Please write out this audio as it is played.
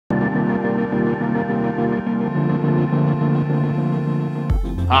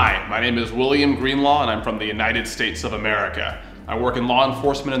Hi, my name is William Greenlaw and I'm from the United States of America. I work in law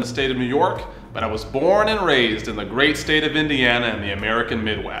enforcement in the state of New York, but I was born and raised in the great state of Indiana in the American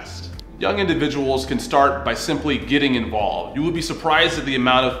Midwest. Young individuals can start by simply getting involved. You would be surprised at the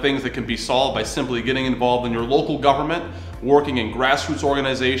amount of things that can be solved by simply getting involved in your local government, working in grassroots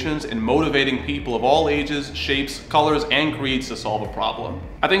organizations, and motivating people of all ages, shapes, colors, and creeds to solve a problem.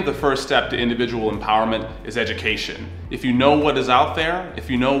 I think the first step to individual empowerment is education. If you know what is out there, if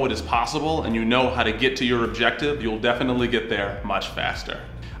you know what is possible, and you know how to get to your objective, you'll definitely get there much faster.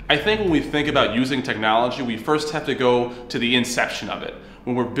 I think when we think about using technology, we first have to go to the inception of it.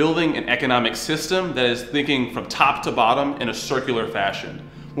 When we're building an economic system that is thinking from top to bottom in a circular fashion.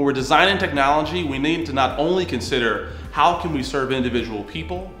 When we're designing technology, we need to not only consider how can we serve individual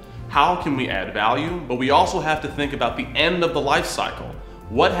people, how can we add value, but we also have to think about the end of the life cycle.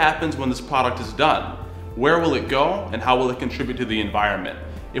 What happens when this product is done? Where will it go and how will it contribute to the environment?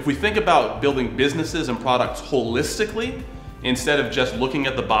 If we think about building businesses and products holistically, instead of just looking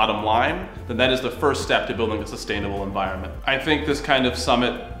at the bottom line, then that is the first step to building a sustainable environment. I think this kind of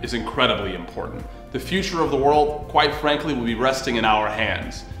summit is incredibly important. The future of the world, quite frankly, will be resting in our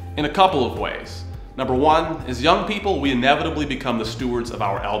hands in a couple of ways. Number one, as young people, we inevitably become the stewards of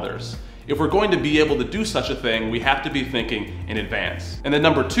our elders. If we're going to be able to do such a thing, we have to be thinking in advance. And then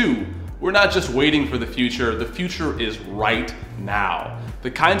number two, we're not just waiting for the future is right now. The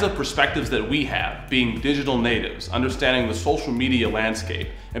kinds of perspectives that we have, being digital natives, understanding the social media landscape,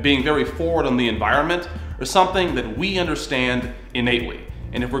 and being very forward on the environment, are something that we understand innately.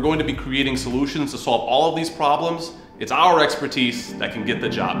 And if we're going to be creating solutions to solve all of these problems, it's our expertise that can get the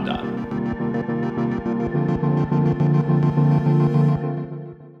job done.